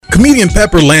Comedian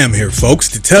Pepper Lamb here, folks,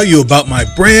 to tell you about my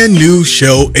brand new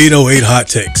show, 808 Hot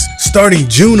Takes. Starting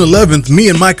June 11th, me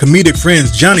and my comedic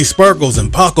friends Johnny Sparkles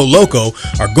and Paco Loco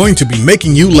are going to be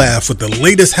making you laugh with the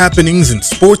latest happenings in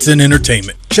sports and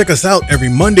entertainment. Check us out every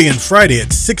Monday and Friday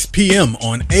at 6 p.m.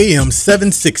 on AM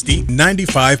 760,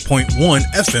 95.1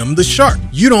 FM The Shark.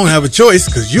 You don't have a choice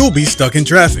because you'll be stuck in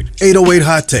traffic. 808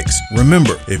 Hot Takes.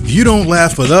 Remember, if you don't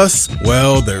laugh with us,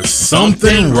 well, there's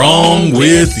something wrong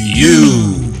with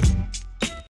you.